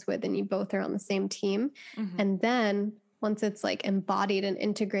resonance with and you both are on the same team. Hmm. And then once it's like embodied and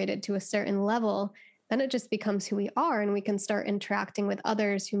integrated to a certain level, then it just becomes who we are and we can start interacting with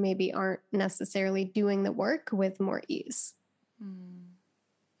others who maybe aren't necessarily doing the work with more ease. Hmm.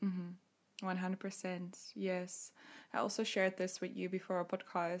 100%. Yes. I also shared this with you before our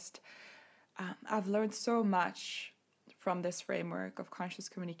podcast. I've learned so much from this framework of conscious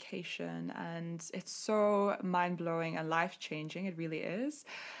communication, and it's so mind blowing and life changing. It really is.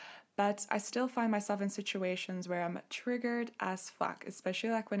 But I still find myself in situations where I'm triggered as fuck, especially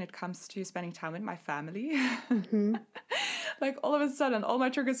like when it comes to spending time with my family. Mm-hmm. Like all of a sudden, all my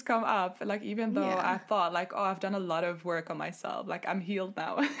triggers come up. Like even though I Yeah. thought like, oh, I've done a lot of work on myself, like I'm healed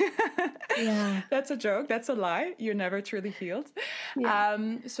now. Yeah. That's a joke. That's a lie. You're never truly healed. Yeah.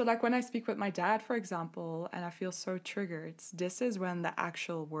 So like when I speak with my dad, for example, and I feel so triggered, this is when the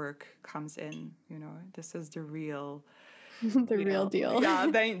actual work comes in. This is the real, The real deal. yeah.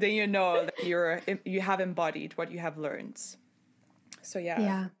 Then you know that you have embodied what you have learned. So yeah,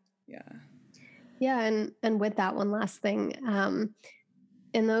 Yeah. yeah. Yeah. And with that one last thing,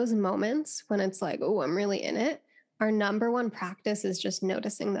 in those moments when it's like, oh, I'm really in it, our number one practice is just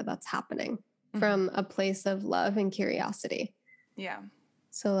noticing that that's happening Mm-hmm. from a place of love and curiosity. Yeah.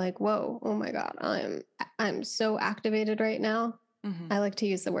 So like, whoa, oh my God, I'm so activated right now. Mm-hmm. I like to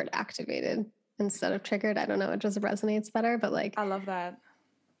use the word activated instead of triggered. I don't know, it just resonates better. But like, I love that.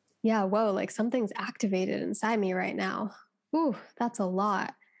 yeah, whoa, like something's activated inside me right now. Ooh, that's a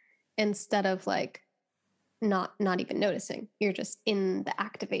lot. Instead of like not even noticing. You're just in the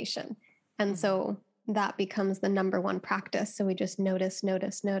activation. And Mm-hmm. so that becomes the number one practice. So we just notice,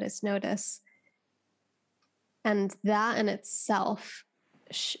 notice, notice, notice. And that in itself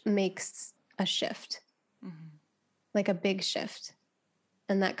makes a shift, Mm-hmm. like a big shift.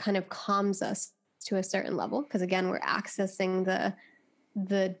 And that kind of calms us to a certain level. Because again, we're accessing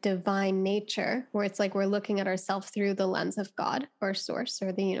the divine nature where it's like we're looking at ourselves through the lens of God or source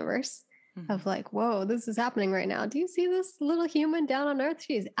or the universe Mm-hmm. of like, whoa, this is happening right now. Do you see this little human down on earth?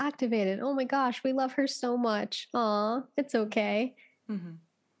 She's activated. Oh my gosh, we love her so much. Aw, it's okay.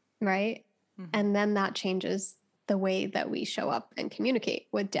 Mm-hmm. Right. Mm-hmm. And then that changes the way that we show up and communicate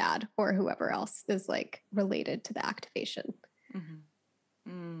with dad or whoever else is like related to the activation. Mm-hmm.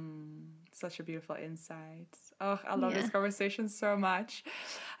 Mm. Such a beautiful insight. Oh, I love this Yeah. conversation so much.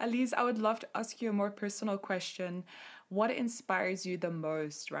 Alyse, I would love to ask you a more personal question. What inspires you the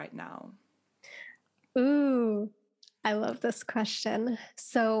most right now? Ooh, I love this question.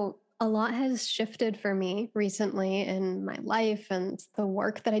 So, a lot has shifted for me recently in my life and the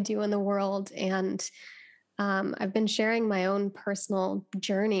work that I do in the world. And I've been sharing my own personal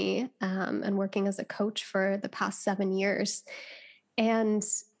journey and working as a coach for the past 7 years. And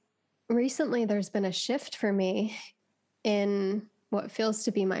recently, there's been a shift for me in what feels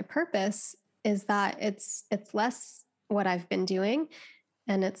to be my purpose. Is that it's less what I've been doing,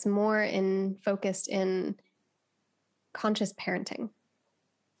 and it's more in focused in conscious parenting.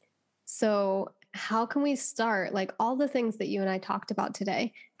 So, how can we start like all the things that you and I talked about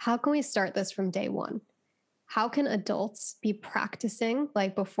today? How can we start this from day one? How can adults be practicing,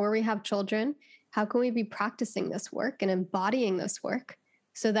 like before we have children? How can we be practicing this work and embodying this work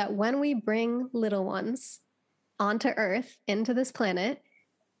so that when we bring little ones onto earth, into this planet,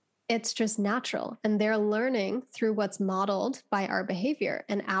 it's just natural and they're learning through what's modeled by our behavior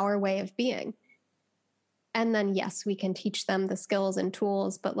and our way of being. And then yes, we can teach them the skills and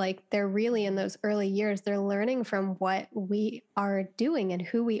tools, but like they're really in those early years, they're learning from what we are doing and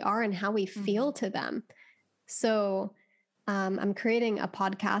who we are and how we Mm-hmm. feel to them. So I'm creating a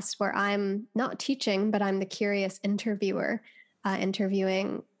podcast where I'm not teaching, but I'm the curious interviewer,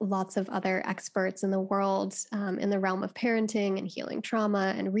 interviewing lots of other experts in the world in the realm of parenting and healing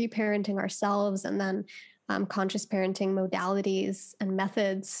trauma and reparenting ourselves, and then conscious parenting modalities and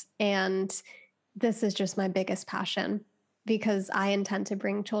methods. And this is just my biggest passion because I intend to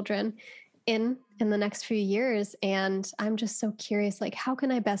bring children in the next few years, and I'm just so curious, like how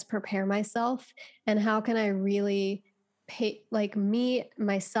can I best prepare myself and how can I really pay like me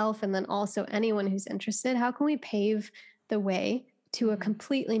myself and then also anyone who's interested, how can we pave the way to a Mm-hmm.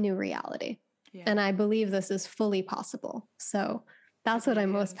 completely new reality? Yeah, And I believe this is fully possible. So it that's what I'm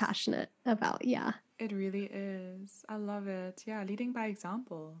really most is. passionate about. Yeah. It really is. I love it. Yeah, leading by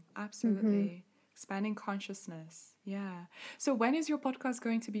example. Mm-hmm. Absolutely. Expanding consciousness. Yeah. So, when is your podcast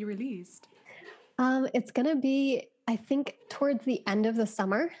going to be released? It's gonna be, I think, towards the end of the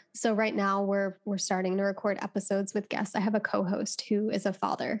summer. So right now we're starting to record episodes with guests. I have a co-host who is a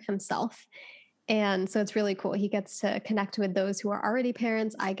father himself. And so it's really cool. He gets to connect with those who are already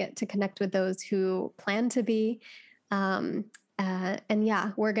parents. I get to connect with those who plan to be. Um, and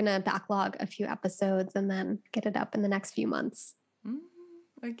yeah, we're gonna backlog a few episodes and then get it up in the next few months. Mm,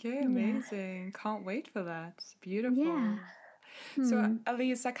 okay, Yeah. amazing. Can't wait for that. Yeah. Beautiful. So, Hmm.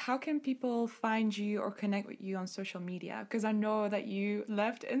 Elise, like, how can people find you or connect with you on social media? Because I know that you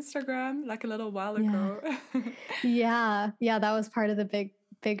left Instagram like a little while Yeah. ago. Yeah. Yeah. That was part of the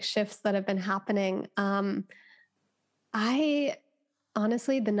big shifts that have been happening. I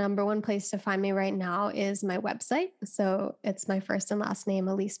honestly, the number one place to find me right now is my website. So it's my first and last name,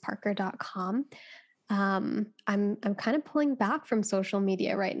 AlyseParker.com. I'm kind of pulling back from social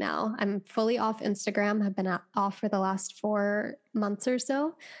media right now. I'm fully off Instagram, have been off for the last 4 months or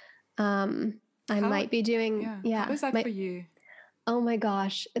so. Um, I How, might be doing, yeah, how yeah, is that my, for you? oh my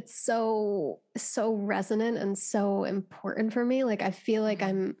gosh, it's so resonant and so important for me. Like I feel like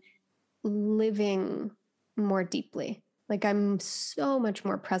Mm-hmm. I'm living more deeply. Like I'm so much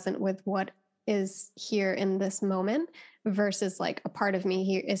more present with what is here in this moment versus like a part of me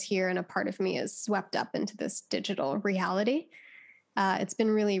here is here and a part of me is swept up into this digital reality. It's been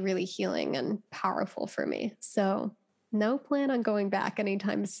really, really healing and powerful for me. So no plan on going back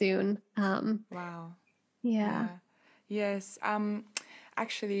anytime soon. Wow. Yeah. Yeah. Yes.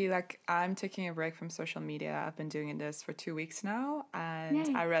 Actually, like I'm taking a break from social media. I've been doing this for 2 weeks now,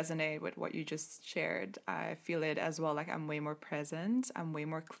 and I Yay. resonate with what you just shared. I feel it as well. Like I'm way more present. I'm way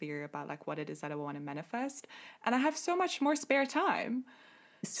more clear about like what it is that I want to manifest, and I have so much more spare time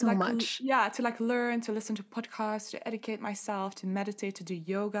to So like much. yeah, to like learn, to listen to podcasts, to educate myself, to meditate, to do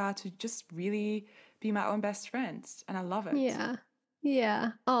yoga, to just really be my own best friend, and I love it. Yeah.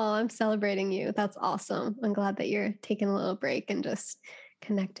 Yeah. Oh, I'm celebrating you. That's awesome. I'm glad that you're taking a little break and just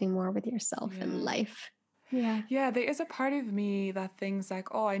connecting more with yourself and Yeah. life. Yeah. Yeah, there is a part of me that thinks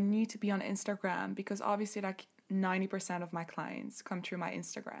like, oh, I need to be on Instagram because obviously like 90% of my clients come through my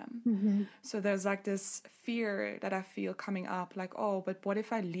Instagram. Hmm. So there's like this fear that I feel coming up like, oh, but what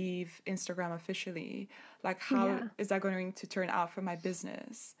if I leave Instagram officially? Like how Yeah. is that going to turn out for my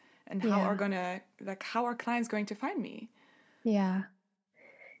business? And Yeah. how are clients going to find me? Yeah.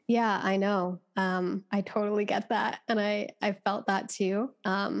 Yeah, I know. I totally get that. And I felt that too.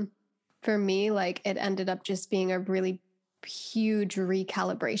 For me, like it ended up just being a really huge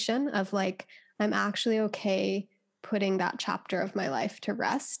recalibration of like, I'm actually okay putting that chapter of my life to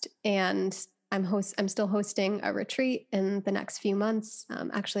rest. And I'm still hosting a retreat in the next few months,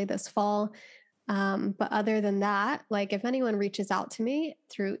 actually this fall. But other than that, like if anyone reaches out to me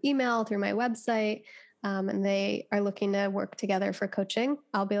through email, through my website, and they are looking to work together for coaching,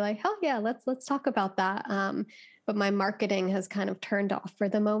 I'll be like, hell yeah, let's talk about that. But my marketing has kind of turned off for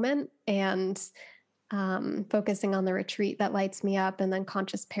the moment, and focusing on the retreat that lights me up, and then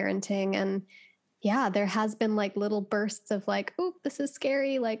conscious parenting. And yeah, there has been like little bursts of like, oh, this is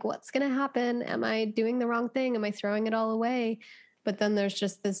scary. Like, what's going to happen? Am I doing the wrong thing? Am I throwing it all away? But then there's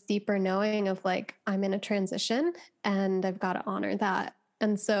just this deeper knowing of like, I'm in a transition and I've got to honor that.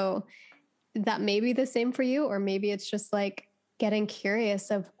 And so that may be the same for you, or maybe it's just like getting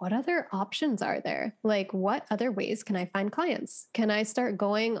curious of what other options are there? Like, what other ways can I find clients? Can I start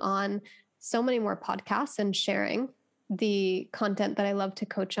going on so many more podcasts and sharing the content that I love to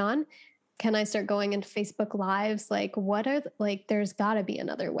coach on? Can I start going into Facebook lives? Like, what are, like, there's got to be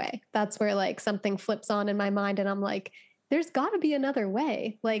another way. That's where like something flips on in my mind. And I'm like, there's got to be another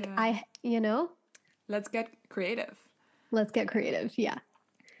way. Like, Yeah. let's Let's get creative. get Yeah. creative. Yeah.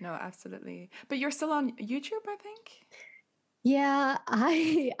 No, absolutely. But you're still on YouTube, I think? Yeah,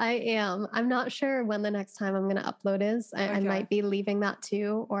 I am. I'm not sure when the next time I'm going to upload is. I Okay. might be leaving that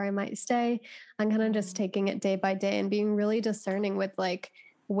too, or I might stay. I'm kind of just Mm. taking it day by day and being really discerning with like,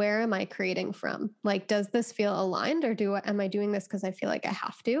 where am I creating from? Like, does this feel aligned, or am I doing this because I feel like I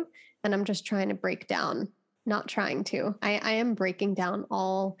have to? And I'm just trying to break down, not trying to. I am breaking down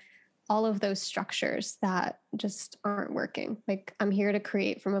all of those structures that just aren't working. Like, I'm here to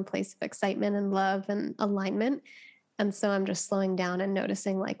create from a place of excitement and love and alignment, and so I'm just slowing down and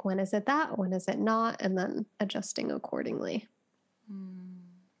noticing like, when is it that, when is it not, and then adjusting accordingly.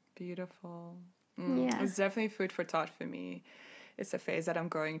 Beautiful. Yeah. It's definitely food for thought for me. It's a phase that I'm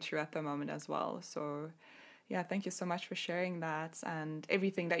going through at the moment as well. So, yeah, thank you so much for sharing that and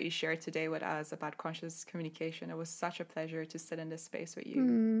everything that you shared today with us about conscious communication. It was such a pleasure to sit in this space with you.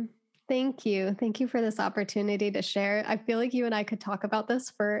 Mm, thank you. Thank you for this opportunity to share. I feel like you and I could talk about this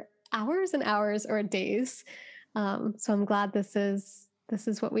for hours and hours or days. So I'm glad this is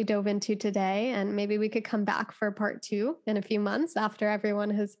what we dove into today, and maybe we could come back for part two in a few months after everyone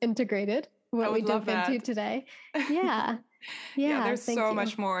has integrated I what we would love dove into that. today. Yeah. Yeah, Yeah. there's Thank so you.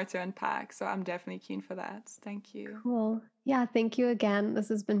 much more to unpack. So, I'm definitely keen for that. Thank you. Cool. Yeah, thank you again. This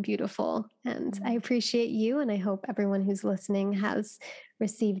has been beautiful. And I appreciate you. And I hope everyone who's listening has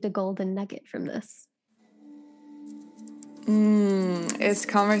received a golden nugget from this. It's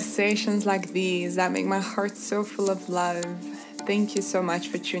conversations like these that make my heart so full of love. Thank you so much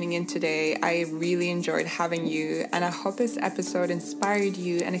for tuning in today. I really enjoyed having you, and I hope this episode inspired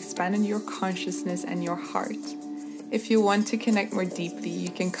you and expanded your consciousness and your heart. If you want to connect more deeply, you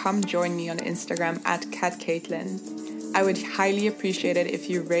can come join me on Instagram at @CatCaitlin. I would highly appreciate it if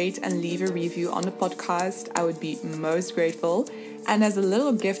you rate and leave a review on the podcast. I would be most grateful. And as a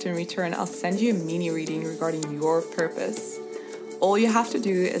little gift in return, I'll send you a mini reading regarding your purpose. All you have to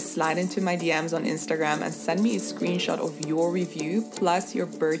do is slide into my DMs on Instagram and send me a screenshot of your review plus your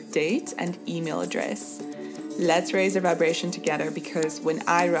birth date and email address. Let's raise the vibration together, because when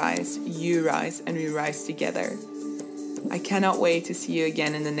I rise, you rise, and we rise together. I cannot wait to see you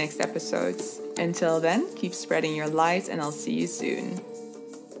again in the next episodes. Until then, keep spreading your light, and I'll see you soon.